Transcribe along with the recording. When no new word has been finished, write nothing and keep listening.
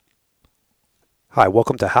Hi,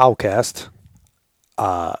 welcome to Howlcast.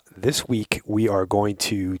 This week we are going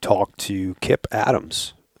to talk to Kip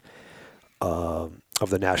Adams of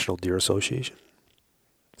the National Deer Association,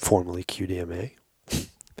 formerly QDMA.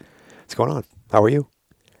 What's going on? How are you?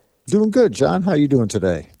 Doing good, John. How you doing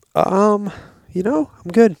today? Um,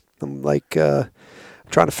 I'm good. I'm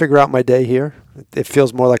trying to figure out my day here. It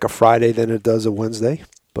feels more like a Friday than it does a Wednesday,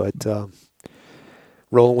 but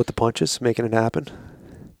rolling with the punches, making it happen.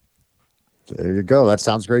 There you go. That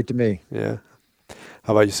sounds great to me. Yeah.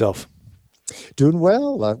 How about yourself? Doing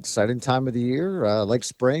well. Exciting time of the year. Like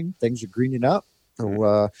spring, things are greening up.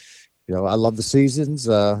 So, I love the seasons,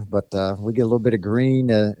 but we get a little bit of green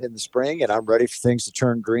in the spring, and I'm ready for things to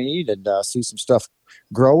turn green and see some stuff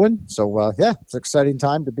growing. So, yeah, it's an exciting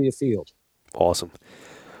time to be a field. Awesome.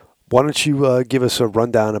 Why don't you give us a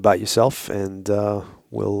rundown about yourself, and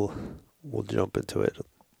we'll we'll jump into it.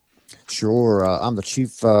 Sure. I'm the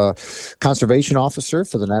chief conservation officer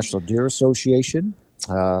for the National Deer Association.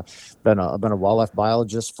 Uh, I've been a wildlife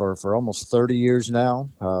biologist for almost 30 years now,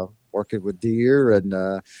 working with deer and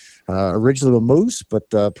originally with moose, but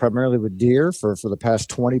primarily with deer for the past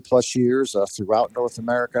 20 plus years throughout North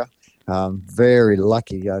America. Very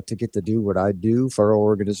lucky to get to do what I do for our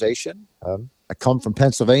organization. I come from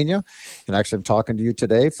Pennsylvania, and actually, I'm talking to you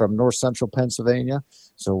today from north central Pennsylvania.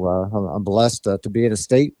 So I'm blessed to be in a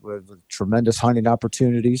state with tremendous hunting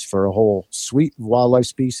opportunities for a whole suite of wildlife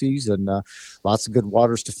species and lots of good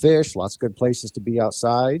waters to fish, lots of good places to be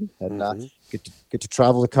outside, and Hmm. get to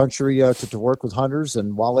travel the country to work with hunters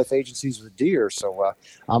and wildlife agencies with deer. So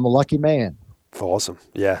I'm a lucky man. Awesome.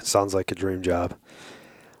 Yeah, sounds like a dream job.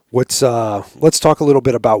 Let's talk a little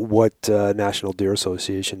bit about what National Deer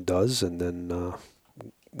Association does, and then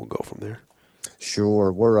we'll go from there.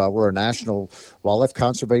 Sure, we're a national wildlife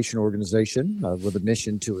conservation organization with a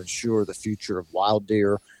mission to ensure the future of wild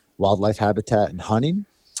deer, wildlife habitat, and hunting.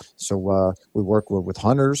 So we work with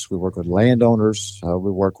hunters, we work with landowners,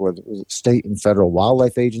 we work with state and federal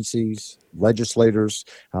wildlife agencies, legislators,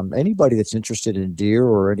 anybody that's interested in deer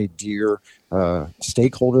or any deer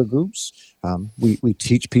stakeholder groups. We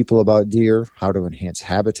teach people about deer, how to enhance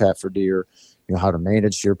habitat for deer, how to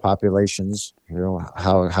manage deer populations,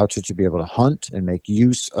 how to be able to hunt and make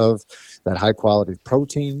use of that high quality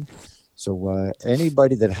protein. So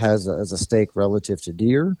anybody that has a stake relative to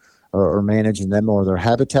deer or managing them or their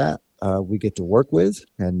habitat, we get to work with.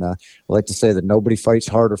 And I like to say that nobody fights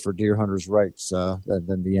harder for deer hunters' rights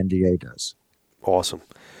than the NDA does. Awesome.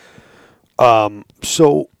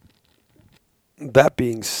 So that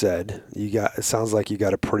being said, it sounds like you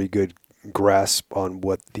got a pretty good grasp on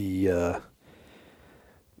what the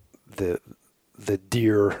the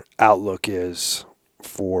deer outlook is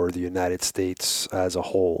for the United States as a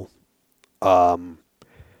whole. Um,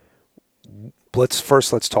 let's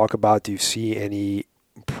talk about, do you see any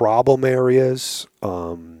problem areas,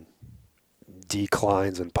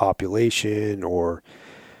 declines in population, or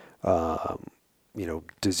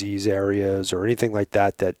disease areas, or anything like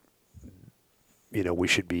that that we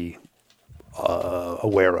should be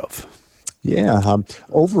aware of? Yeah.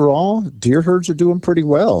 Overall, deer herds are doing pretty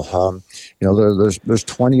well. There's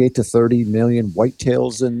 28 to 30 million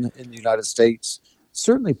whitetails in the United States.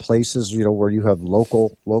 Certainly, places where you have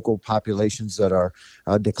local populations that are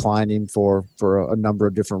declining for a number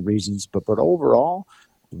of different reasons. But overall,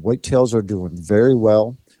 whitetails are doing very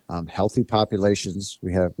well. Healthy populations.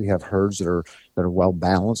 We have herds that are well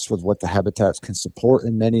balanced with what the habitats can support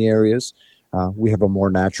in many areas. We have a more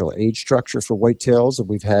natural age structure for whitetails than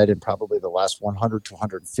we've had in probably the last 100 to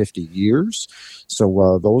 150 years.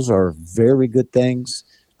 So those are very good things.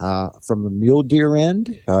 From the mule deer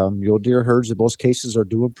end, mule deer herds in most cases are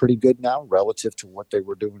doing pretty good now relative to what they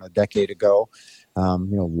were doing a decade ago.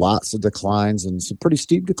 Lots of declines and some pretty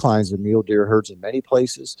steep declines in mule deer herds in many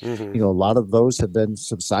places. Hmm. A lot of those have been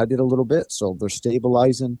subsided a little bit, so they're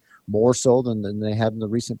stabilizing more so than they have in the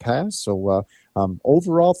recent past. So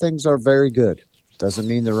overall, things are very good. Doesn't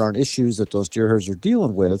mean there aren't issues that those deer herds are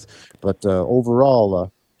dealing with, but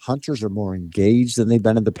overall, hunters are more engaged than they've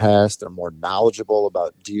been in the past. They're more knowledgeable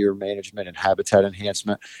about deer management and habitat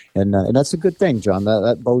enhancement, and that's a good thing, John.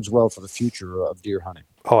 That bodes well for the future of deer hunting.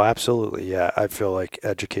 Oh, absolutely. Yeah, I feel like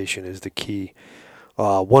education is the key.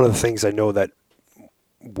 One of the things I know that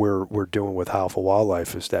we're doing with Howl for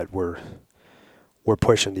Wildlife is that we're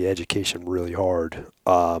pushing the education really hard,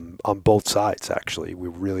 on both sides. Actually, we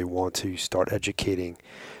really want to start educating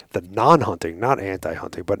the non-hunting, not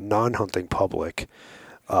anti-hunting, but non-hunting public,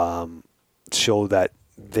 um, so that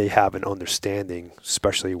they have an understanding,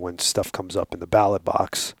 especially when stuff comes up in the ballot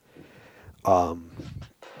box, um,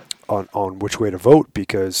 on which way to vote.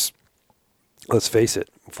 Because let's face it,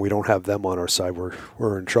 if we don't have them on our side,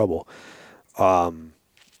 we're in trouble. Um,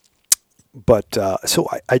 but so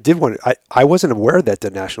I did want to, I wasn't aware that the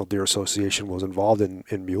National Deer Association was involved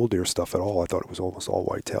in mule deer stuff at all. I thought it was almost all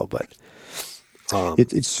whitetail, but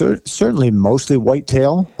It's certainly mostly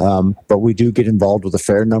whitetail, but we do get involved with a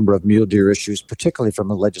fair number of mule deer issues, particularly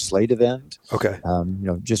from a legislative end. okay.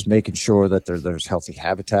 Just making sure that there's healthy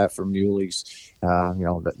habitat for muleys.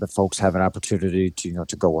 That the folks have an opportunity to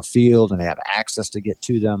to go afield and they have access to get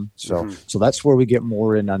to them. Hmm. So that's where we get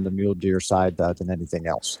more in on the mule deer side than anything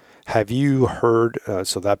else. Have you heard,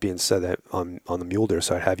 so that being said, that on the mule deer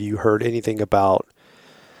side, have you heard anything about,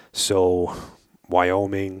 so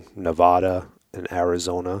Wyoming, Nevada, and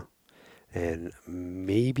Arizona, and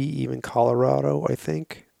maybe even Colorado, I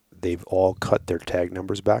think, they've all cut their tag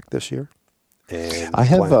numbers back this year? I And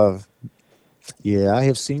have plan. Yeah, I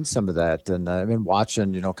have seen some of that, and I've been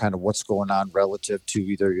watching, kind of what's going on relative to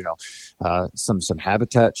either, some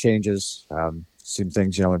habitat changes, some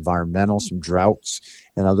things, environmental, some droughts,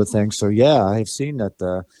 and other things. So yeah, I've seen that,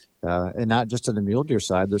 and not just on the mule deer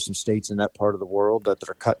side. There's some states in that part of the world that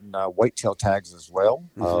are cutting whitetail tags as well,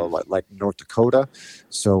 Hmm. like North Dakota.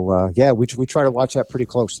 So yeah, we try to watch that pretty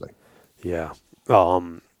closely. Yeah.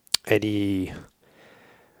 Um, any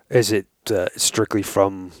Is it strictly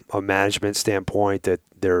from a management standpoint that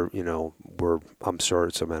they're, I'm sure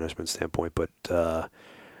it's a management standpoint, but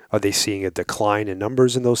are they seeing a decline in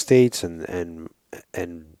numbers in those states, and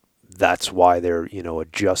that's why they're,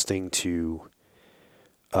 adjusting to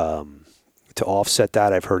offset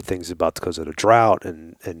that? I've heard things about because of the drought,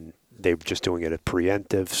 and they're just doing it a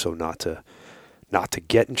preemptive, so not to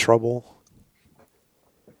get in trouble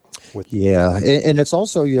with. Yeah, and it's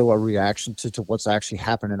also a reaction to what's actually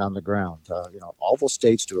happening on the ground. All those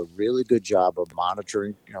states do a really good job of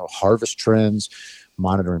monitoring harvest trends,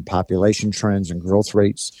 monitoring population trends and growth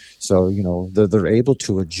rates. So they're able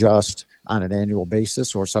to adjust on an annual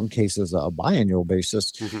basis, or some cases a biannual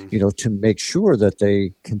basis, Hmm. to make sure that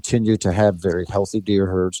they continue to have very healthy deer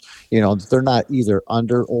herds. That they're not either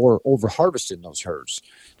under or over harvesting those herds.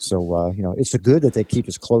 So it's a good that they keep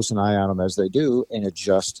as close an eye on them as they do and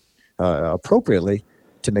adjust appropriately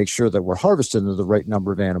to make sure that we're harvesting the right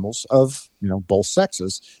number of animals of both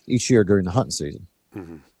sexes each year during the hunting season.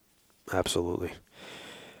 Hmm. Absolutely.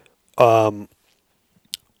 Um,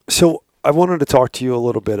 so I wanted to talk to you a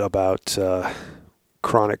little bit about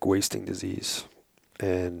chronic wasting disease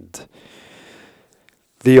and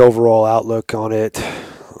the overall outlook on it.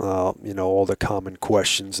 All the common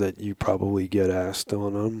questions that you probably get asked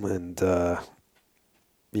on them, and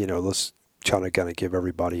let's try to kind of give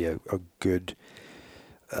everybody a good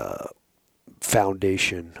uh,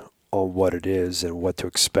 foundation on what it is and what to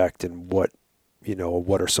expect, and what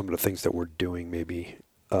are some of the things that we're doing maybe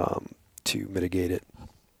to mitigate it.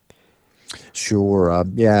 Sure.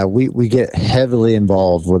 Yeah, we get heavily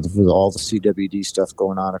involved with all the CWD stuff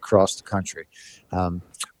going on across the country.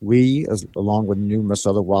 Along with numerous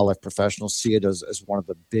other wildlife professionals, see it as one of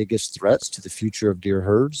the biggest threats to the future of deer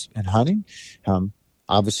herds and hunting. Um,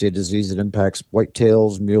 Obviously, a disease that impacts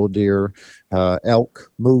whitetails, mule deer,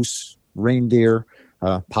 elk, moose, reindeer,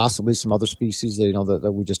 possibly some other species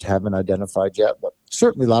that we just haven't identified yet. But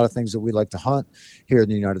certainly, a lot of things that we like to hunt here in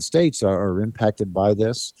the United States are impacted by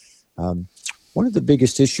this. Um, One of the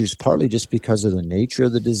biggest issues, partly just because of the nature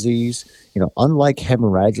of the disease, unlike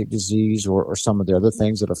hemorrhagic disease or some of the other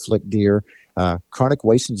things that afflict deer, chronic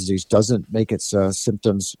wasting disease doesn't make its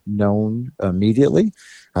symptoms known immediately.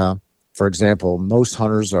 Uh, for example, most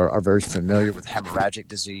hunters are very familiar with hemorrhagic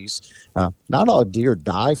disease. Not all deer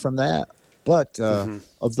die from that, but Hmm.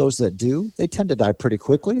 of those that do, they tend to die pretty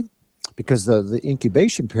quickly because the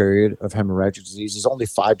incubation period of hemorrhagic disease is only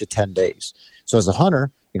 5 to 10 days. So as a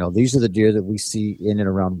hunter, these are the deer that we see in and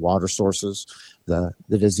around water sources. The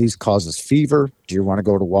disease causes fever. Deer want to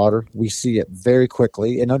go to water. We see it very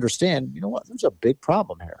quickly and understand, what, there's a big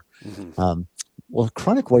problem here. Hmm. Um, well,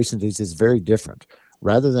 chronic wasting disease is very different.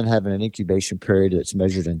 Rather than having an incubation period that's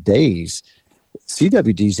measured in days,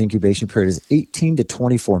 CWD's incubation period is 18 to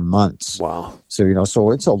 24 months. Wow. So, so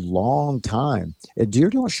it's a long time. And deer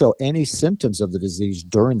don't show any symptoms of the disease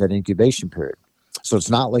during that incubation period. So it's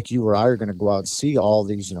not like you or I are going to go out and see all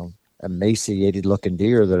these, emaciated looking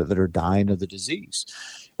deer that are dying of the disease.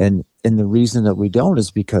 And the reason that we don't is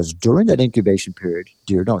because during that incubation period,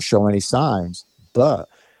 deer don't show any signs, but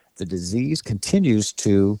the disease continues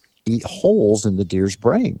to eat holes in the deer's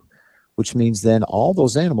brain, which means then all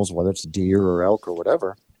those animals, whether it's deer or elk or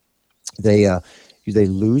whatever, they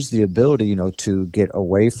lose the ability, to get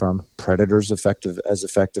away from predators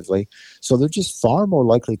effectively. So they're just far more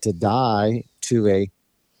likely to die to a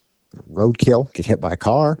roadkill, get hit by a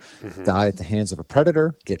car, Hmm. die at the hands of a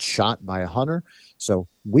predator, get shot by a hunter. So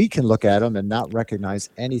we can look at them and not recognize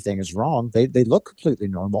anything is wrong. They look completely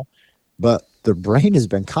normal, but their brain has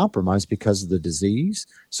been compromised because of the disease.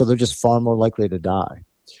 So they're just far more likely to die.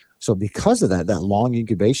 So because of that long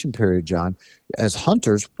incubation period, John, as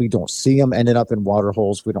hunters, we don't see them ending up in water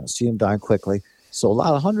holes. We don't see them dying quickly. So a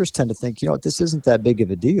lot of hunters tend to think, this isn't that big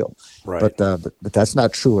of a deal, Right. but that's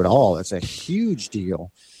not true at all. It's a huge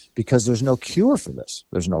deal because there's no cure for this.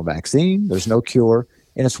 There's no vaccine. There's no cure,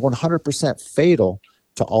 and it's 100% fatal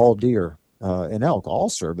to all deer and elk, all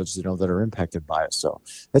cervids, that are impacted by it. So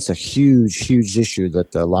it's a huge, huge issue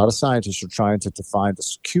that a lot of scientists are trying to find a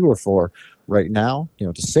cure for right now,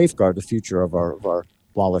 to safeguard the future of our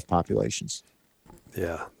wildlife populations.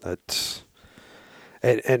 Yeah. That's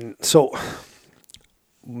and so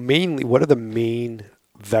mainly, what are the main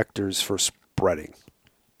vectors for spreading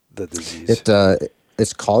the disease?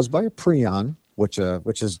 It's caused by a prion, which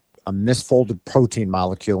is a misfolded protein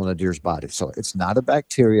molecule in a deer's body. So it's not a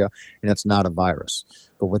bacteria and it's not a virus.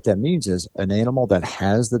 But what that means is an animal that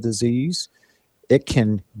has the disease, it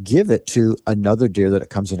can give it to another deer that it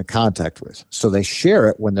comes into contact with. So they share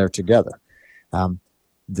it when they're together. Um,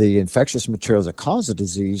 the infectious materials that cause the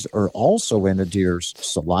disease are also in a deer's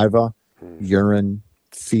saliva, urine,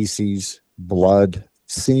 feces, blood,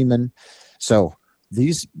 semen. So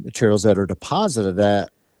these materials that are deposited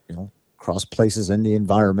at, across places in the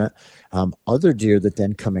environment, other deer that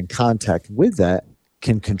then come in contact with that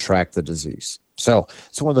can contract the disease. So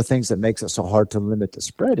it's one of the things that makes it so hard to limit the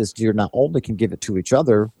spread is deer not only can give it to each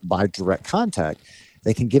other by direct contact,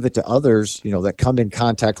 they can give it to others, that come in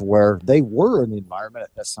contact where they were in the environment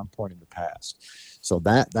at some point in the past. So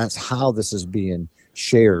that's how this is being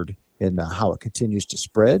shared and how it continues to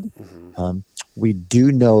spread. Hmm. We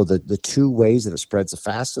do know that the two ways that it spreads the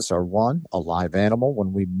fastest are one, a live animal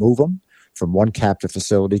when we move them from one captive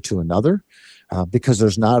facility to another, because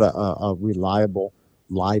there's not a reliable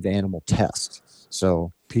live animal test.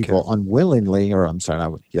 So Okay. people unwillingly, or I'm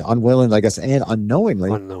sorry, unwillingly, I guess, and unknowingly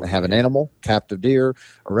have Unknowingly. an Yeah. animal, captive deer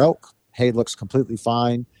or elk. Hey, looks completely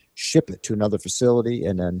fine. Ship it to another facility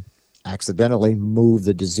and then accidentally move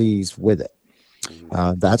the disease with it.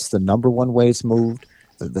 Mhm. That's the number one way it's moved.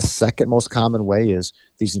 The second most common way is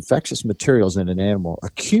these infectious materials in an animal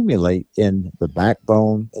accumulate in the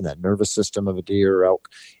backbone, in that nervous system of a deer or elk,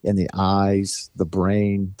 in the eyes, the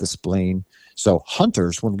brain, the spleen. So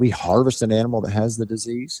hunters, when we harvest an animal that has the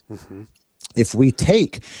disease, Mhm. if we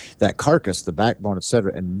take that carcass, the backbone, et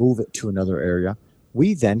cetera, and move it to another area,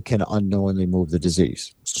 we then can unknowingly move the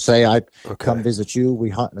disease. So say I come Okay. visit you, we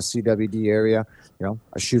hunt in a CWD area,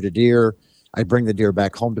 I shoot a deer, I bring the deer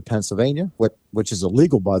back home to Pennsylvania, which is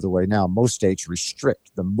illegal, by the way. Now, most states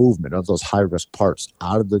restrict the movement of those high risk parts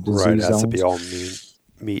out of the Right. It disease has to be zones.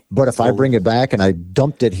 all meat But if I only. bring it back and I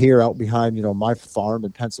dumped it here out behind, my farm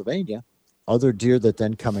in Pennsylvania, other deer that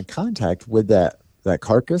then come in contact with that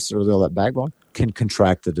carcass or that backbone can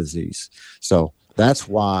contract the disease. So that's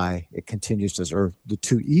why it continues to, or the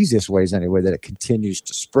two easiest ways anyway, that it continues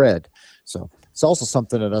to spread. So it's also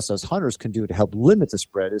something that us as hunters can do to help limit the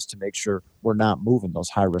spread is to make sure we're not moving those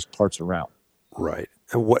high risk parts around. Right.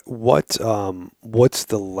 And what's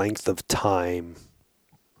the length of time?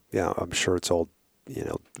 Yeah, I'm sure it's all,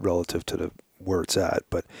 relative to the where it's at,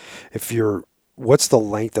 but if you're what's the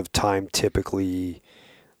length of time typically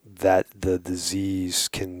that the disease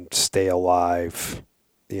can stay alive?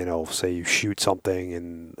 Say you shoot something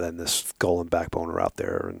and then the skull and backbone are out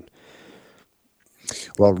there and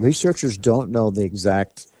Well, researchers don't know the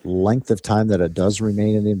exact length of time that it does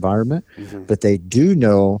remain in the environment, hmm. but they do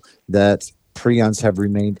know that prions have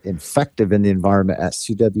remained infective in the environment at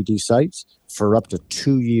CWD sites for up to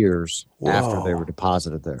 2 years after they were Whoa.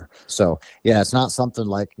 deposited there. So, yeah, it's not something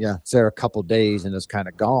like, it's there a couple days and it's kind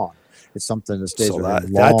of gone. It's something that stays So with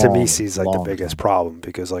him that to me long, seems like the long biggest time. problem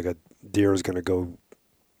because like a deer is going to go,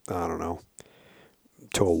 I don't know,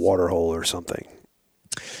 to a water hole or something.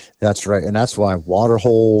 That's right. And that's why water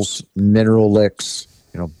holes, mineral licks,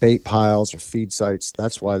 bait piles or feed sites,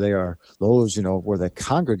 that's why they are those, where they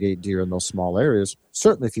congregate deer in those small areas.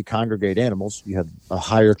 Certainly, if you congregate animals, you have a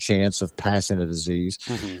higher chance of passing a disease.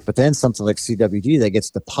 Hmm. But then something like CWD that gets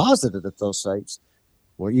deposited at those sites,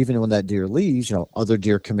 well, even when that deer leaves, other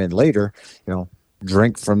deer come in later,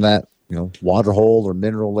 drink from that, water hole or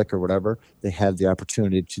mineral lick or whatever, they have the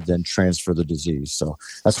opportunity to then transfer the disease. So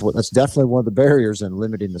that's definitely one of the barriers in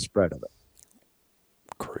limiting the spread of it.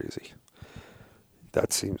 Crazy.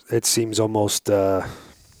 It seems almost I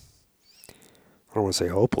don't want to say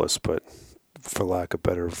hopeless, but for lack of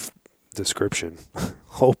better description,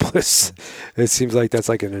 hopeless. It seems like that's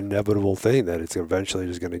like an inevitable thing that it's eventually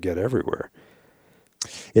just going to get everywhere.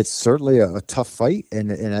 It's certainly a tough fight, and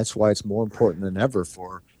that's why it's more important than ever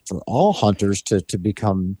for all hunters to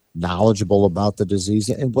become knowledgeable about the disease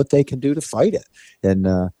and what they can do to fight it. And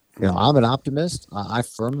I'm an optimist. I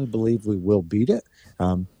firmly believe we will beat it,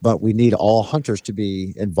 but we need all hunters to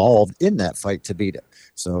be involved in that fight to beat it.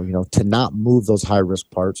 So to not move those high risk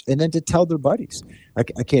parts, and then to tell their buddies.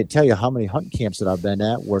 I can't tell you how many hunting camps that I've been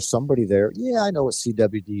at where somebody there, yeah, I know what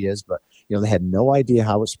CWD is, but they had no idea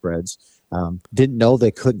how it spreads. Didn't know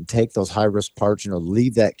they couldn't take those high risk parts,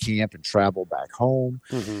 leave that camp and travel back home.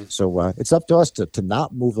 Mm-hmm. So it's up to us to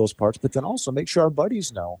not move those parts, but then also make sure our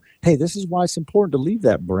buddies know, hey, this is why it's important to leave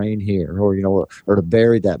that brain here, or to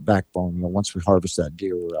bury that backbone, once we harvest that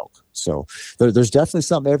deer or elk. So there's definitely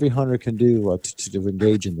something every hunter can do to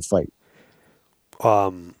engage in the fight.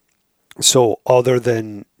 So other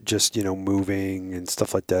than just, moving and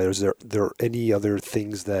stuff like that, is there any other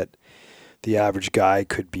things that the average guy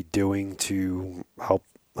could be doing to help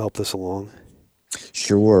this along?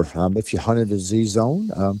 Sure. If you hunt a disease zone,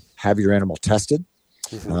 have your animal tested.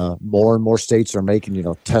 Mm-hmm. More and more states are making,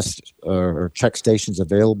 test or check stations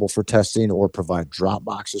available for testing, or provide drop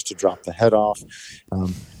boxes to drop the head off.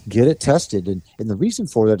 Get it tested. And the reason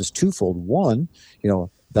for that is twofold. One,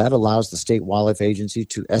 that allows the state wildlife agency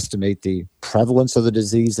to estimate the prevalence of the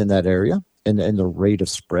disease in that area and the rate of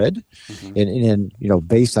spread. Mm-hmm. And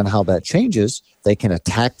based on how that changes, they can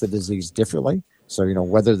attack the disease differently. So,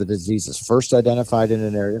 whether the disease is first identified in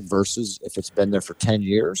an area versus if it's been there for 10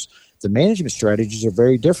 years, the management strategies are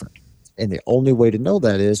very different. And the only way to know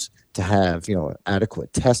that is to have,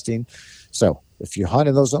 adequate testing. So if you hunt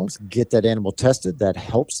in those zones, get that animal tested. That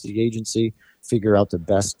helps the agency figure out the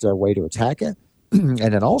best way to attack it. And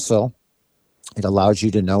then also, it allows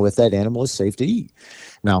you to know if that animal is safe to eat.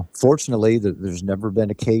 Now, fortunately, there's never been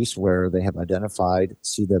a case where they have identified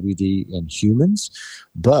CWD in humans,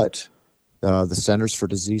 but the Centers for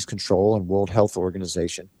Disease Control and World Health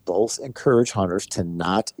Organization both encourage hunters to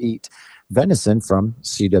not eat venison from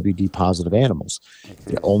CWD positive animals.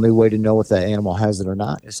 The only way to know if that animal has it or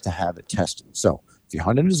not is to have it tested. So if you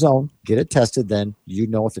hunt in a zone, get it tested, then you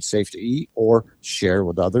know if it's safe to eat or share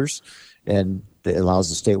with others. And it allows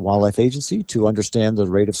the state wildlife agency to understand the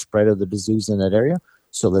rate of spread of the disease in that area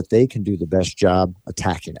so that they can do the best job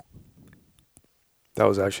attacking it. That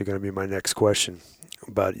was actually going to be my next question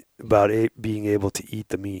about being able to eat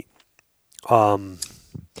the meat. Are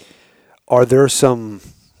there some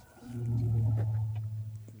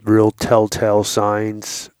real telltale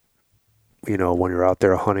signs, when you're out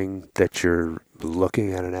there hunting, that you're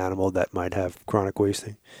looking at an animal that might have chronic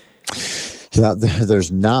wasting? Yeah,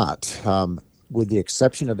 there's not, with the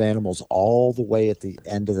exception of animals all the way at the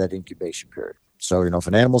end of that incubation period. So, if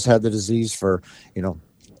an animal's had the disease for,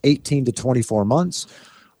 18 to 24 months,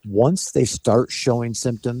 once they start showing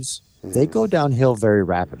symptoms, they go downhill very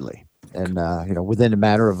rapidly. And, within a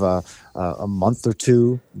matter of a month or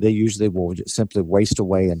two, they usually will just simply waste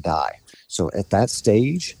away and die. So at that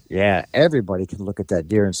stage, yeah, everybody can look at that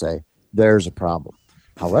deer and say, there's a problem.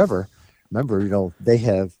 However, remember, they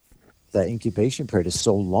have that incubation period is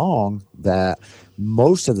so long that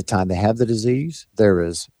most of the time they have the disease, there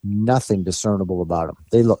is nothing discernible about them.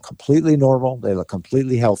 They look completely normal. They look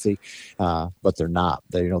completely healthy, but they're not.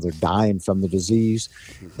 They're dying from the disease.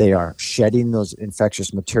 They are shedding those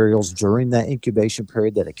infectious materials during that incubation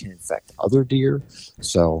period that it can infect other deer.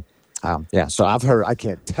 So, so I've heard, I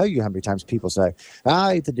can't tell you how many times people say,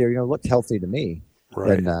 I ate the deer, looked healthy to me.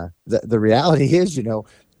 Right. And the reality is,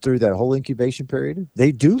 through that whole incubation period,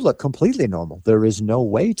 they do look completely normal. There is no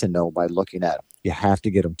way to know by looking at them. You have to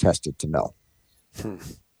get them tested to know.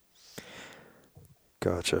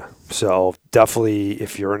 Gotcha. So definitely,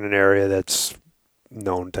 if you're in an area that's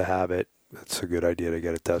known to have it, that's a good idea to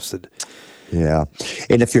get it tested. Yeah.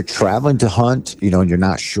 And if you're traveling to hunt, and you're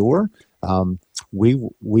not sure,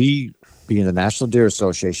 we being the National Deer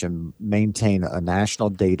Association, maintain a national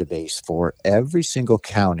database for every single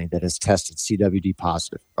county that has tested CWD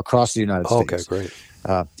positive across the United States. Okay,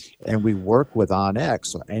 great. And we work with OnX.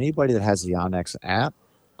 So anybody that has the OnX app,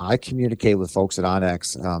 I communicate with folks at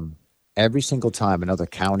OnX every single time another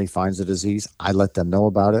county finds a disease. I let them know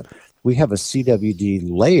about it. We have a CWD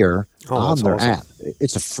layer on their app.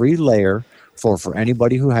 It's a free layer for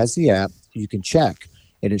anybody who has the app. You can check.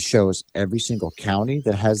 And it shows every single county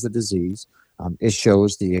that has the disease. It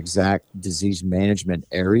shows the exact disease management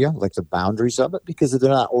area, like the boundaries of it, because they're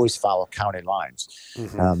not always follow county lines.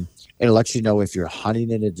 Mm-hmm. It lets you know if you're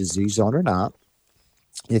hunting in a disease zone or not.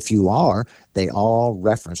 If you are, they all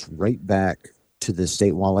reference right back to the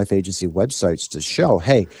State Wildlife Agency websites to show,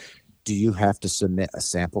 hey, Do you have to submit a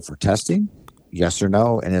sample for testing? Yes or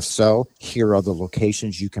no? And if so, here are the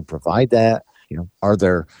locations you can provide that. Are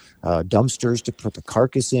there dumpsters to put the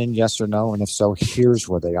carcass in? Yes or no? And if so, here's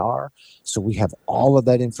where they are. So we have all of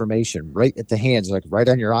that information right at the hands, like right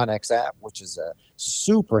on your Onyx app, which is a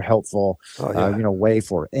super helpful, Oh yeah. way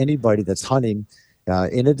for anybody that's hunting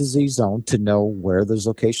in a disease zone to know where those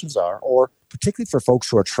locations are, or particularly for folks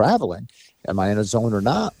who are traveling. Am I in a zone or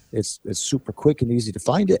not? It's super quick and easy to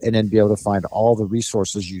find it, and then be able to find all the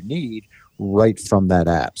resources you need right from that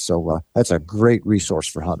app. So that's a great resource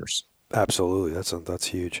for hunters. Absolutely. That's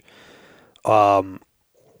huge. Um,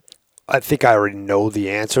 I think I already know the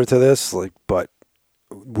answer to this, but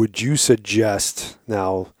would you suggest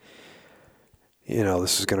now,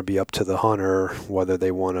 this is going to be up to the hunter whether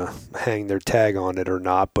they want to hang their tag on it or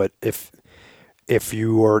not, but if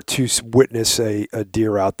you were to witness a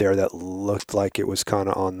deer out there that looked like it was kind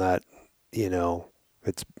of on that,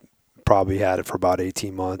 it's probably had it for about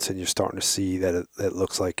 18 months and you're starting to see that it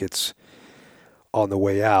looks like it's on the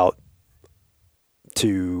way out,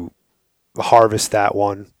 to harvest that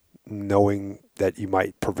one, knowing that you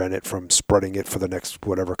might prevent it from spreading it for the next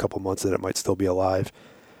whatever couple months that it might still be alive.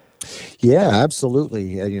 Yeah, absolutely.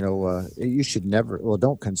 You should never, well,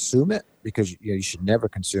 don't consume it, because you should never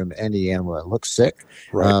consume any animal that looks sick.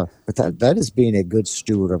 Right. But that is being a good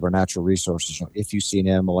steward of our natural resources. If you see an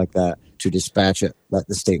animal like that, to dispatch it, let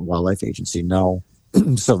the state wildlife agency know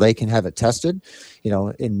so they can have it tested.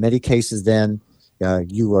 In many cases, then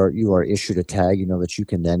you are issued a tag, that you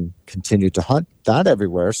can then continue to hunt. Not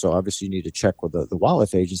everywhere, so obviously you need to check with the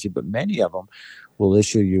wildlife agency, but many of them will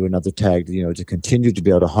issue you another tag, to continue to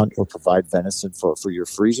be able to hunt or provide venison for your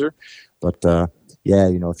freezer. But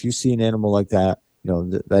yeah, if you see an animal like that,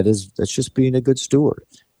 that's just being a good steward.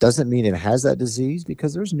 Doesn't mean it has that disease,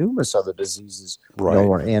 because there's numerous other diseases, Right.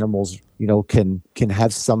 where animals, can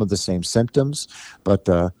have some of the same symptoms. But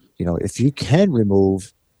if you can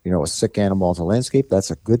remove, a sick animal off the landscape, that's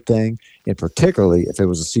a good thing. And particularly if it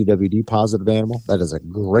was a CWD positive animal, that is a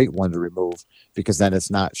great one to remove, because then it's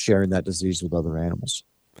not sharing that disease with other animals.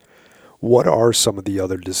 What are some of the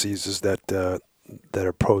other diseases that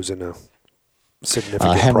are posing a Uh,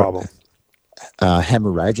 significant hemorrh- problem?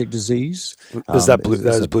 Hemorrhagic disease Is that blue? That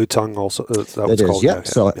is is a blue tongue also. Is that It what's is, called? yep.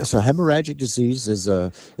 Yeah. So, Yeah. so hemorrhagic disease is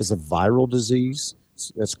a viral disease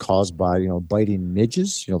that's caused by biting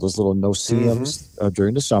midges, those little Mm-hmm. no-see-ums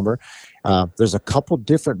during the summer. There's a couple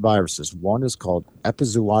different viruses. One is called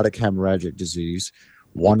epizootic hemorrhagic disease.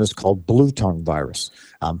 One is called blue tongue virus.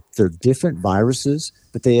 They're different viruses,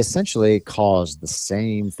 but they essentially cause the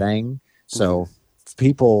same thing. Mm-hmm. So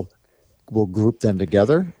people will group them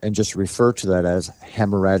together and just refer to that as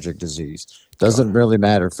hemorrhagic disease. Got Doesn't it. really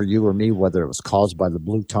matter for you or me whether it was caused by the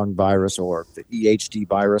blue tongue virus or the EHD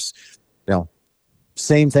virus. You know,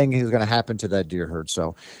 Same thing is going to happen to that deer herd.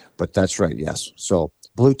 So, but that's right, yes. So,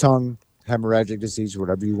 blue tongue, hemorrhagic disease,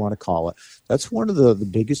 whatever you want to call it, that's one of the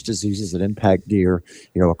biggest diseases that impact deer,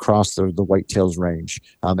 across the whitetails range.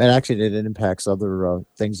 And actually, it impacts other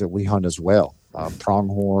things that we hunt as well,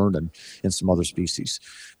 pronghorn and some other species.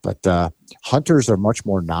 But hunters are much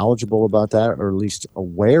more knowledgeable about that, or at least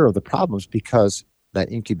aware of the problems, because that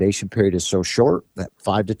incubation period is so short, that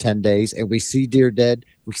 5 to 10 days, and we see deer dead.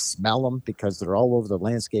 We smell them because they're all over the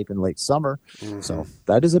landscape in late summer. Mm-hmm. So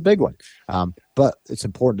that is a big one. But it's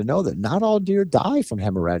important to know that not all deer die from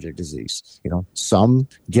hemorrhagic disease. Some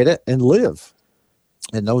get it and live.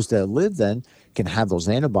 And those that live then can have those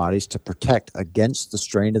antibodies to protect against the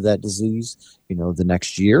strain of that disease, the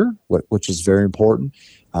next year, which is very important.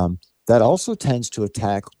 That also tends to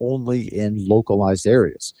attack only in localized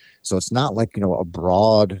areas. So it's not like, a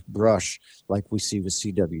broad brush like we see with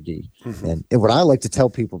CWD. Mm-hmm. And what I like to tell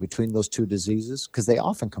people between those two diseases, because they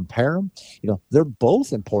often compare them, they're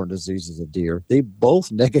both important diseases of deer. They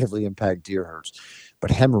both negatively impact deer herds.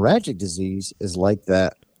 But hemorrhagic disease is like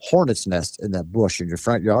that hornet's nest in that bush in your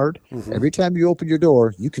front yard. Mm-hmm. Every time you open your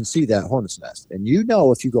door, you can see that hornet's nest. And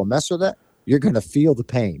if you go mess with that, you're going to feel the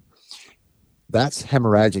pain. That's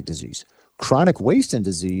hemorrhagic disease. Chronic wasting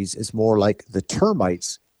disease is more like the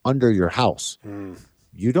termites under your house. Mm.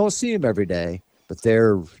 You don't see them every day, but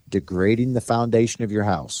they're degrading the foundation of your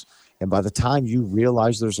house. And by the time you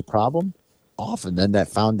realize there's a problem, often then that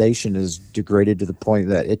foundation is degraded to the point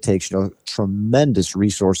that it takes tremendous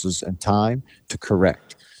resources and time to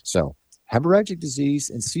correct. So hemorrhagic disease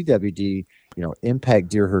and CWD, impact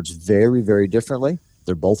deer herds very, very differently.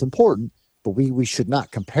 They're both important, but we should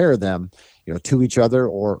not compare them, to each other,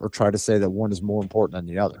 or try to say that one is more important than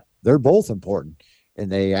the other. They're both important,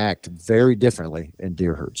 and they act very differently in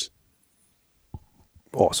deer herds.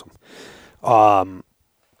 Awesome. Um,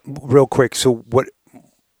 Real quick. So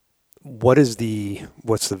what's the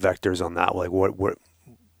vectors on that? Like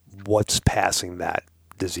what's passing that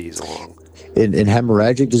disease along? In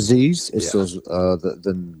hemorrhagic disease, it's Yeah. those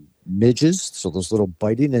the midges, so those little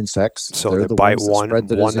biting insects. So They're they the bite ones that spread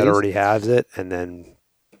the one that disease. already has it, and then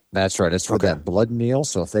That's right. It's for okay. that blood meal.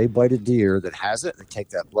 So if they bite a deer that has it, they take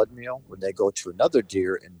that blood meal. When they go to another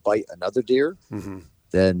deer and bite another deer, Hmm.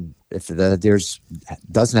 then if the deer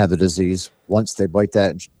doesn't have the disease, once they bite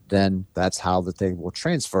that, then that's how that they will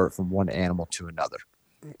transfer it from one animal to another.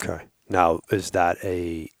 Okay. Now, is that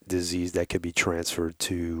a disease that could be transferred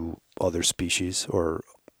to other species or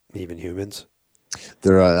even humans?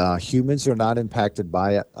 Humans are not impacted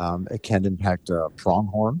by it. It can impact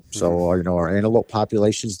pronghorn. So, Hmm. our antelope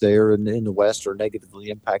populations there in the West are negatively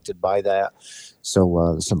impacted by that.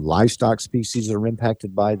 So, some livestock species are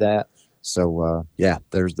impacted by that. So, yeah,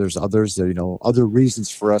 there's others, other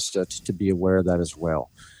reasons for us to be aware of that as well.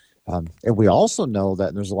 And we also know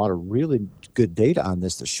that there's a lot of really good data on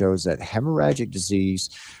this that shows that hemorrhagic disease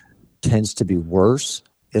tends to be worse,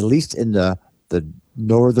 at least in the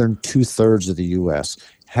northern 2/3 of the U.S.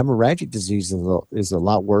 Hemorrhagic disease is a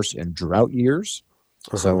lot worse in drought years.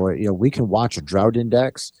 Uh-huh. So we can watch a drought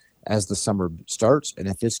index as the summer starts, and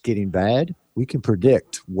if it's getting bad, we can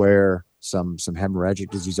predict where some hemorrhagic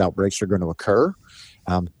disease outbreaks are going to occur,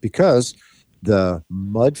 because the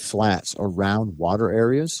mud flats around water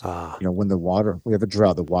areas, Ah. when we have a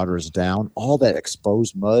drought, the water is down, all that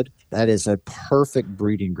exposed mud, that is a perfect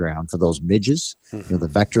breeding ground for those midges, Hmm. the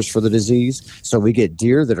vectors for the disease. So we get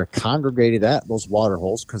deer that are congregated at those water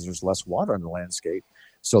holes because there's less water in the landscape.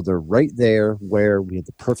 So they're right there where we have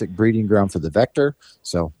the perfect breeding ground for the vector.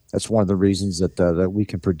 So that's one of the reasons that we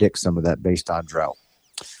can predict some of that based on drought.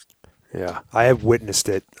 Yeah, I have witnessed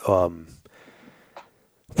it.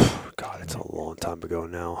 God, it's a long time ago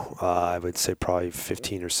now. I would say probably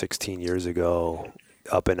 15 or 16 years ago,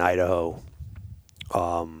 up in Idaho.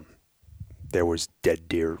 Um, there was dead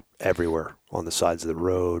deer everywhere on the sides of the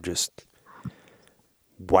road, just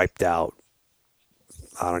wiped out.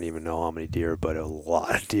 I don't even know how many deer, but a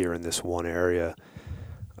lot of deer in this one area.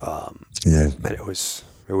 Um, Yeah. and it was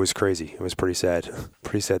crazy. It was pretty sad,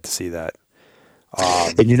 pretty sad to see that.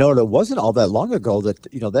 And it wasn't all that long ago that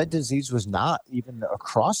that disease was not even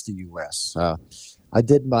across the U.S. I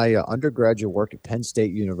did my undergraduate work at Penn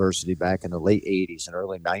State University back in the late '80s and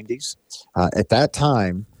early '90s. At that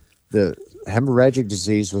time, the hemorrhagic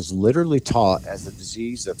disease was literally taught as a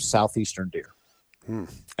disease of southeastern deer. Hmm.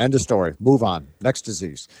 End of story. Move on. Next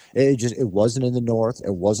disease. It wasn't in the north.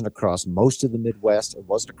 It wasn't across most of the Midwest. It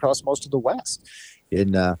wasn't across most of the West.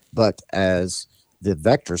 But as the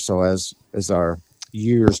vector, so as our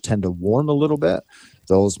years tend to warm a little bit,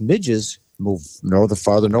 those midges move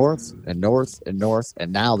farther north, and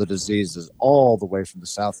now the disease is all the way from the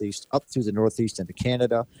southeast up through the northeast into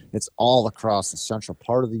Canada. It's all across the central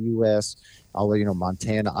part of the U.S., all the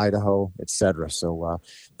Montana, Idaho, etc. So,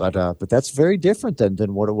 but that's very different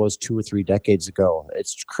than what it was 2 or 3 decades ago.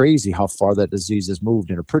 It's crazy how far that disease has moved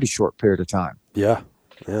in a pretty short period of time. Yeah,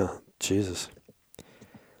 yeah. Jesus,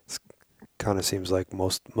 kind of seems like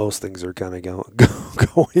most things are kind of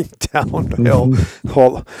going downhill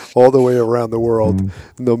Mm-hmm. all the way around the world,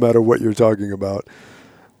 Mm-hmm. no matter what you're talking about.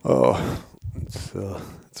 Oh,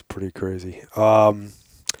 it's pretty crazy. I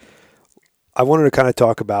wanted to kind of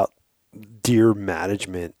talk about deer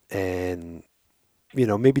management and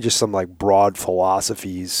maybe just some like broad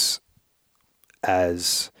philosophies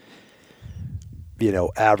as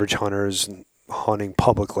average hunters hunting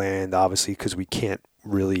public land, obviously, because we can't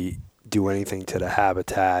really do anything to the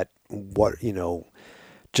habitat.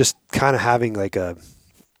 Just kind of having like an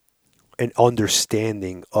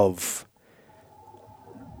understanding of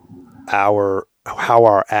how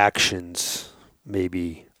our actions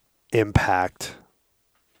maybe impact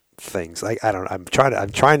things. Like I don't know, I'm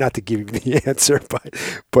trying not to give you the answer,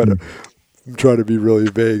 but I'm trying to be really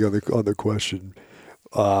vague on the question.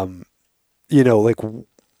 Like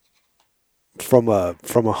from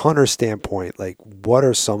a hunter standpoint, like what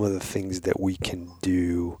are some of the things that we can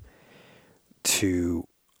do to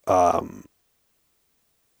um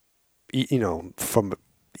from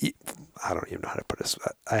I don't even know how to put this.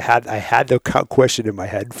 I had the question in my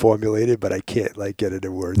head formulated, but I can't like get it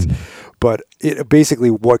in words. But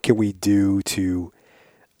basically, what can we do to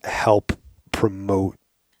help promote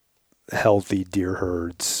healthy deer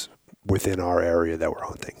herds within our area that we're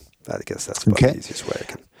hunting? I guess that's about the Okay. easiest way I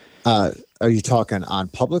can. Uh, are you talking on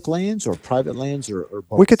public lands or private lands or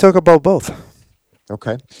We could both? talk about both.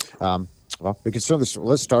 Okay. Um, well, we can certainly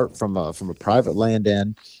let's start from a private land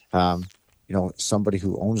end. Somebody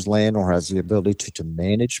who owns land or has the ability to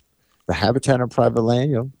manage The habitat on private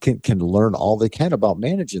land, can learn all they can about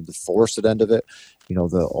managing the forested end of it,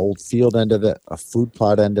 the old field end of it, a food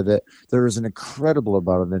plot end of it. There is an incredible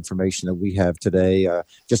amount of information that we have today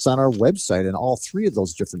just on our website, and all three of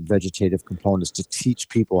those different vegetative components to teach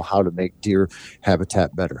people how to make deer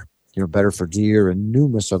habitat better. Better for deer and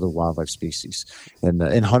numerous other wildlife species,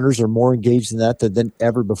 and hunters are more engaged in that than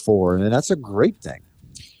ever before, and that's a great thing.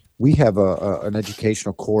 We have an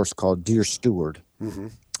educational course called Deer Steward. Mm-hmm.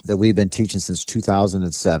 That we've been teaching since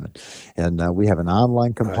 2007. And we have an online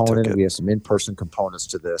I took component, and it. we have some in-person components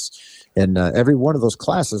to this. And every one of those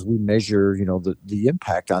classes, we measure, the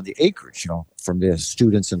impact on the acreage, from the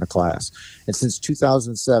students in the class. And since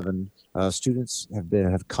 2007, students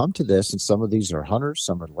have come to this, and some of these are hunters,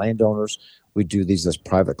 some are landowners. We do these as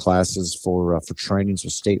private classes for trainings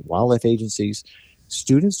with state wildlife agencies.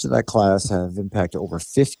 Students to that class have impacted over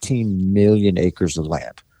 15 million acres of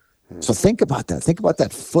land. So think about that. Think about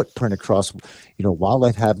that footprint across,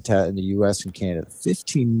 wildlife habitat in the U.S. and Canada,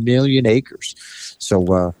 15 million acres.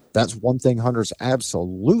 So that's one thing hunters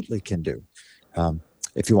absolutely can do.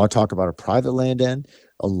 If you want to talk about a private land end,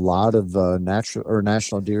 a lot of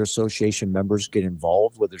National Deer Association members get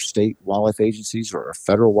involved with their state wildlife agencies or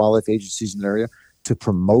federal wildlife agencies in the area to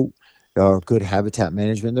promote good habitat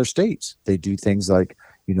management in their states. They do things like,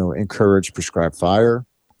 encourage prescribed fire.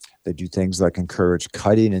 They do things like encourage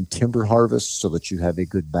cutting and timber harvest so that you have a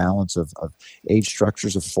good balance of age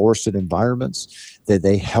structures of forested environments.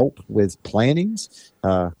 They help with plantings,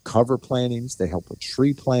 cover plantings. They help with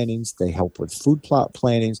tree plantings. They help with food plot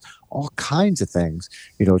plantings, all kinds of things,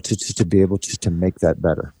 to be able to make that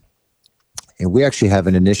better. And we actually have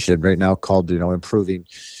an initiative right now called, improving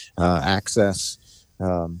access,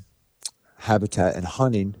 habitat, and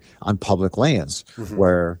hunting on public lands, Mm-hmm.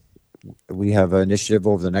 where we have an initiative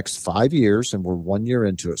over the next 5 years, and we're 1 year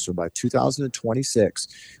into it. So by 2026,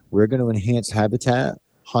 we're going to enhance habitat,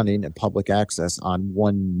 hunting, and public access on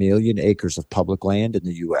 1 million acres of public land in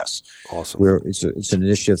the U.S. Awesome. It's an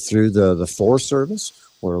initiative through the Forest Service,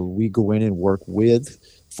 where we go in and work with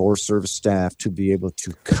Forest Service staff to be able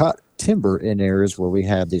to cut timber in areas where we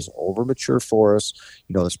have these overmature forests,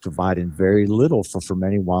 that's providing very little for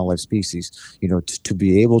many wildlife species, to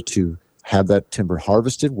be able to have that timber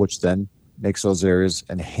harvested, which then makes those areas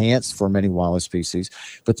enhanced for many wildlife species,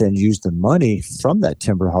 but then use the money from that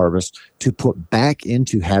timber harvest to put back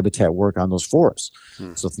into habitat work on those forests.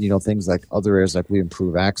 So, things like other areas, like we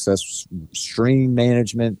improve access, stream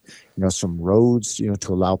management, some roads,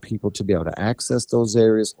 to allow people to be able to access those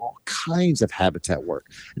areas, all kinds of habitat work.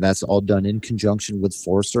 And that's all done in conjunction with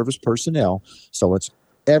Forest Service personnel. So it's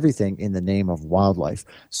everything in the name of wildlife.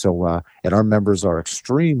 So, and our members are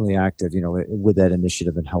extremely active, with that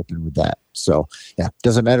initiative and helping with that. So, yeah,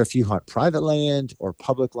 doesn't matter if you hunt private land or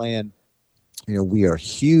public land. We are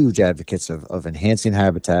huge advocates of enhancing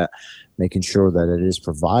habitat, making sure that it is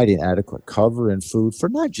providing adequate cover and food for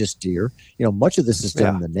not just deer. Much of this is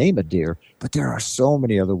done in the name of deer, but there are so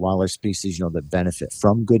many other wildlife species, that benefit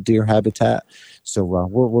from good deer habitat. So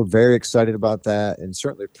we're very excited about that, and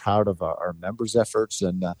certainly proud of our members' efforts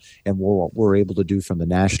and what we're able to do from the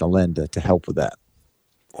national end to help with that.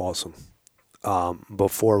 Awesome.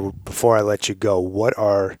 Before I let you go, what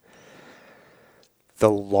are the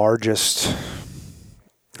largest,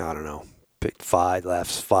 I don't know, pick five,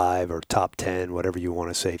 last five, or top 10, whatever you want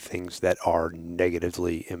to say, things that are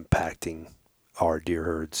negatively impacting our deer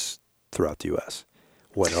herds throughout the U.S.?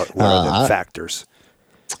 What are the factors?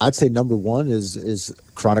 I'd say number one is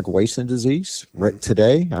chronic wasteland disease right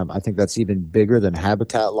today. I think that's even bigger than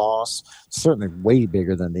habitat loss, certainly way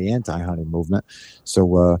bigger than the anti-hunting movement.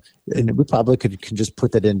 So, and we probably can just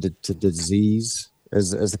put that into disease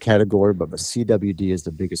as a category, but CWD is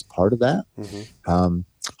the biggest part of that. Mm-hmm.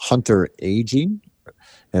 Hunter aging,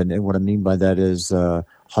 and what I mean by that is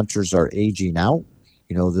hunters are aging out.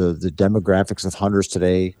 The demographics of hunters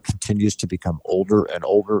today continues to become older and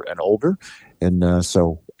older and older, and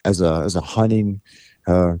so as a hunting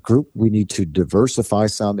group, we need to diversify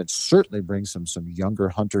some and certainly bring some younger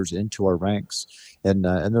hunters into our ranks. And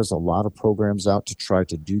there's a lot of programs out to try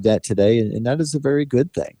to do that today, and that is a very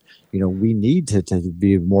good thing. We need to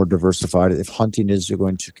be more diversified if hunting is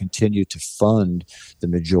going to continue to fund the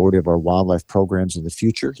majority of our wildlife programs in the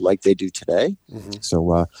future, like they do today. Mm-hmm.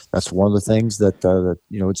 So that's one of the things that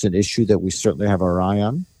it's an issue that we certainly have our eye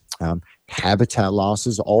on. Habitat loss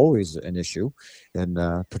is always an issue, and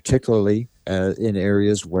particularly in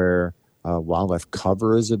areas where wildlife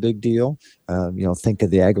cover is a big deal. Think of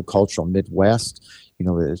the agricultural Midwest.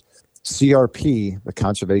 CRP, the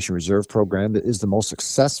Conservation Reserve Program, is the most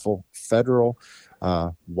successful federal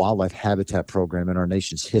wildlife habitat program in our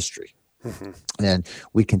nation's history. Hmm. And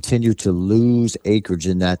we continue to lose acreage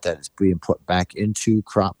in that is being put back into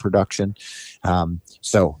crop production.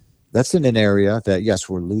 So that's in an area that, yes,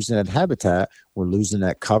 we're losing that habitat, we're losing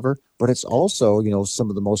that cover, but it's also, some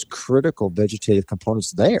of the most critical vegetative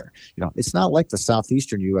components there. It's not like the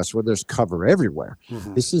southeastern U.S. where there's cover everywhere.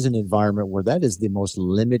 Hmm. This is an environment where that is the most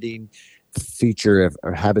limiting feature of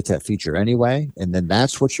or habitat feature anyway, and then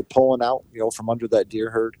that's what you're pulling out, from under that deer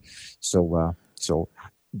herd. So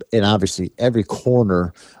and obviously every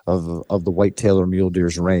corner of the whitetail or mule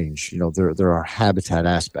deer's range, there are habitat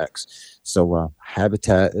aspects. So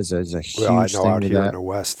habitat is a Well, I huge know thing out with here in that. the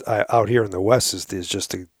West, out here in the West is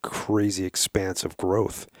just a crazy expanse of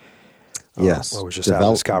growth. I Yes, was just having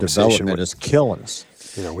this conversation development with, is killing us.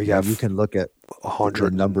 we You have can look at a the hundred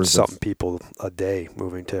and numbers of. something people a day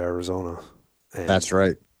moving to Arizona, and That's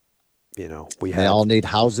right. we They all have, need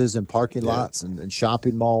houses and parking yeah, lots and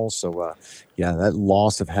shopping malls. So, yeah, that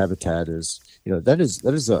loss of habitat is, that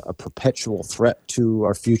is a perpetual threat to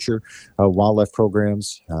our future wildlife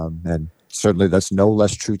programs, and certainly that's no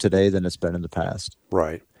less true today than it's been in the past.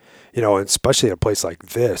 right. And especially in a place like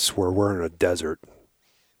this where we're in a desert,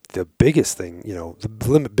 the biggest thing,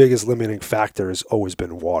 biggest limiting factor has always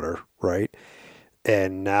been water, right?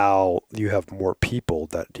 And now you have more people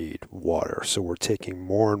that need water. So we're taking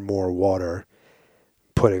more and more water,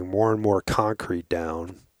 putting more and more concrete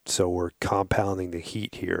down. So we're compounding the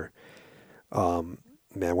heat here. Um,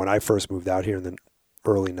 Man, when I first moved out here in the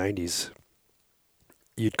early 90s,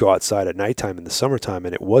 you'd go outside at nighttime in the summertime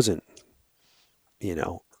and it wasn't, you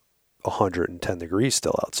know, 110 degrees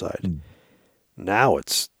still outside. Mm. Now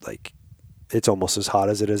it's almost as hot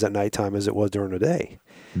as it is at nighttime as it was during the day.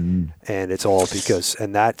 Mm. And it's all because,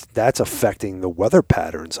 and that's affecting the weather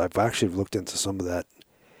patterns. I've actually looked into some of that,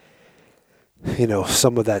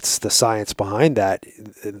 some of that's the science behind that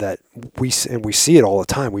we see it all the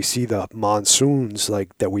time. We see the monsoons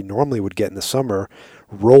like that we normally would get in the summer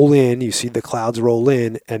roll in. You see the clouds roll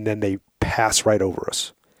in, and then they pass right over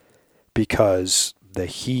us because the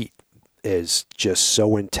heat is just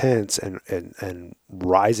so intense and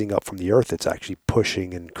rising up from the earth. It's actually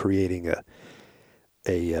pushing and creating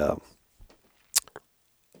a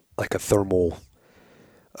like a thermal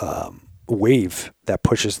wave that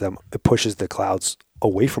pushes the clouds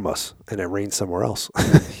away from us, and it rains somewhere else.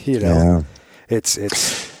 you know, Yeah.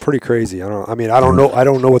 it's pretty crazy. Yeah. I don't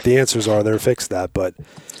know what the answers are there to fix that, but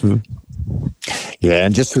Mm. Yeah,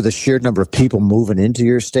 and just for the sheer number of people moving into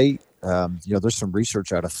your state, there's some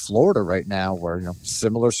research out of Florida right now where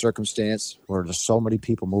similar circumstance where there's so many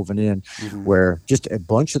people moving in, mm-hmm. where just a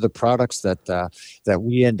bunch of the products that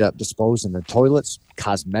we end up disposing in toilets,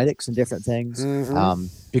 cosmetics, and different things, Mm-hmm.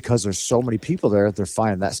 because there's so many people there, they're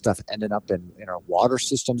finding that stuff ending up in our water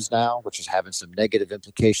systems now, which is having some negative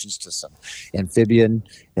implications to some amphibian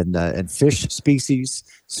and fish species.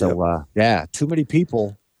 Yep. So yeah, too many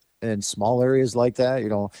people in small areas like that,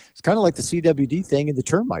 it's kind of like the CWD thing and the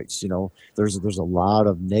termites. There's a lot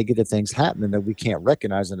of negative things happening that we can't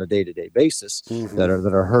recognize on a day-to-day basis Mm-hmm. that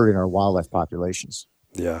are hurting our wildlife populations.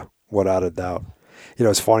 Yeah, without a doubt.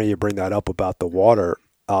 It's funny you bring that up about the water.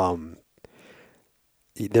 Um,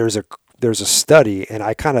 there's a there's a study, and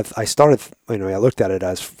I started, I looked at it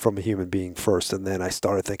as from a human being first, and then I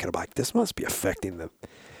started thinking about this must be affecting the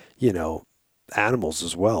you know animals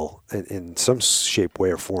as well in some shape, way,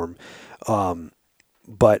 or form. Um,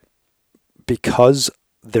 but because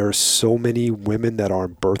there's so many women that are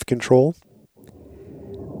on birth control,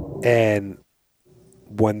 and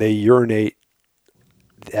when they urinate,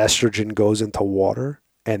 the estrogen goes into water,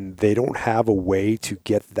 and they don't have a way to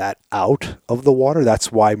get that out of the water.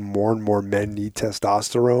 That's why more and more men need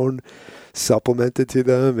testosterone supplemented to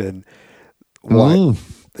them, and why Mm.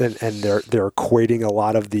 and they're equating a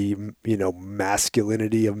lot of the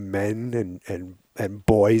masculinity of men and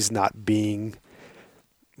boys not being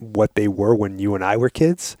what they were when you and I were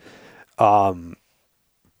kids, um,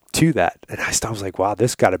 to that. And I was like, wow,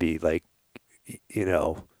 this got to be like,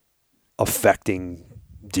 affecting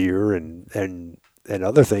deer and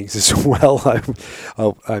other things as well.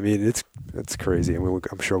 I mean, it's crazy. I mean,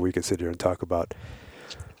 I'm sure we could sit here and talk about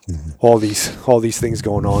all these things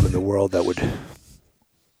going on in the world that would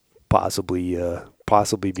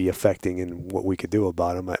possibly be affecting and what we could do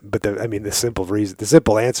about them. But the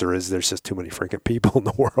simple answer is there's just too many freaking people in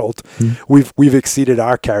the world. Mm. We've exceeded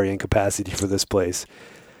our carrying capacity for this place,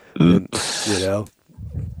 and,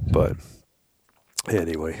 but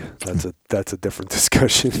anyway, that's a different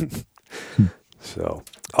discussion. So,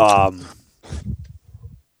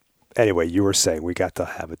 anyway, you were saying we got the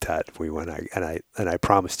habitat. We went, and I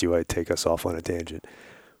promised you I'd take us off on a tangent.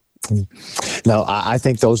 No, I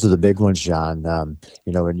think those are the big ones, John. And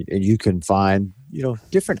you can find,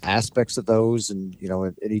 different aspects of those, and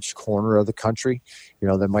in each corner of the country,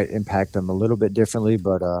 that might impact them a little bit differently.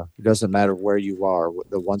 But it doesn't matter where you are.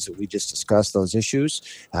 The ones that we just discussed, those issues,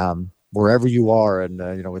 wherever you are, in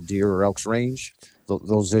a deer or elk's range,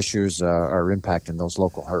 those issues are impacting those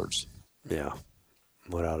local herds. Yeah,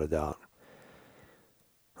 without a doubt.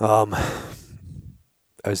 Um,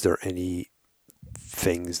 is there any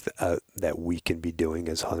things that we can be doing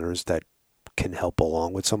as hunters that can help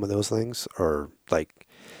along with some of those things, or like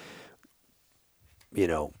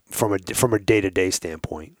from a day to day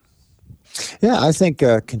standpoint? Yeah, I think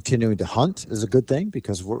continuing to hunt is a good thing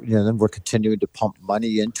because then we're continuing to pump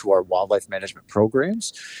money into our wildlife management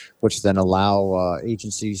programs, which then allow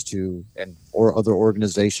agencies to and or other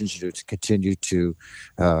organizations to continue to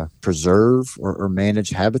preserve or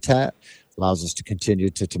manage habitat. Allows us to continue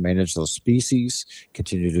to manage those species,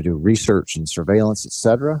 continue to do research and surveillance, et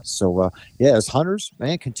cetera. So, yeah, as hunters,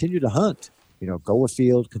 man, continue to hunt. Go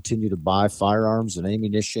afield, continue to buy firearms and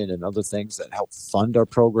ammunition and other things that help fund our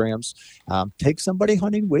programs. Take somebody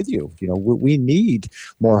hunting with you. We need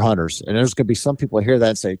more hunters. And there's going to be some people hear that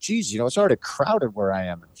and say, geez, it's already crowded where I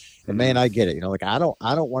am. And man, I get it. Like I don't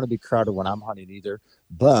want to be crowded when I'm hunting either.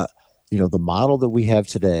 But the model that we have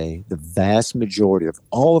today, the vast majority of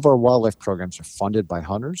all of our wildlife programs are funded by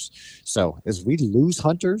hunters. So as we lose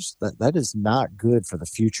hunters, that is not good for the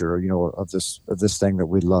future, of this thing that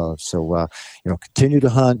we love. So, continue to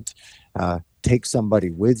hunt, take somebody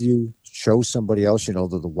with you, show somebody else,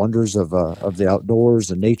 the wonders of the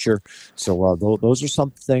outdoors and nature. So those are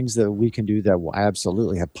some things that we can do that will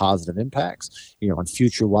absolutely have positive impacts, on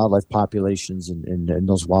future wildlife populations and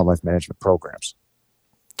those wildlife management programs.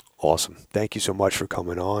 Awesome. Thank you so much for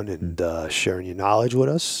coming on and sharing your knowledge with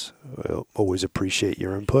us. Always appreciate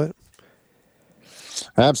your input.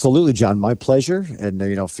 Absolutely, John. My pleasure. And,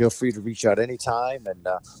 feel free to reach out anytime. And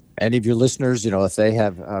any of your listeners, if they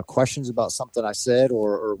have questions about something I said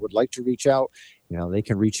or would like to reach out, they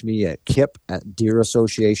can reach me at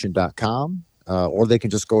kip@deerassociation.com. Or they can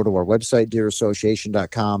just go to our website,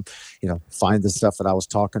 deerassociation.com, find the stuff that I was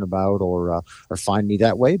talking about or find me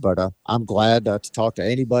that way. But I'm glad to talk to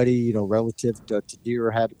anybody, relative to deer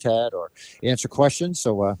habitat or answer questions.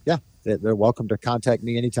 So, yeah, they're welcome to contact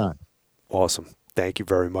me anytime. Awesome. Thank you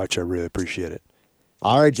very much. I really appreciate it.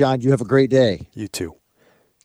 All right, John, you have a great day. You too.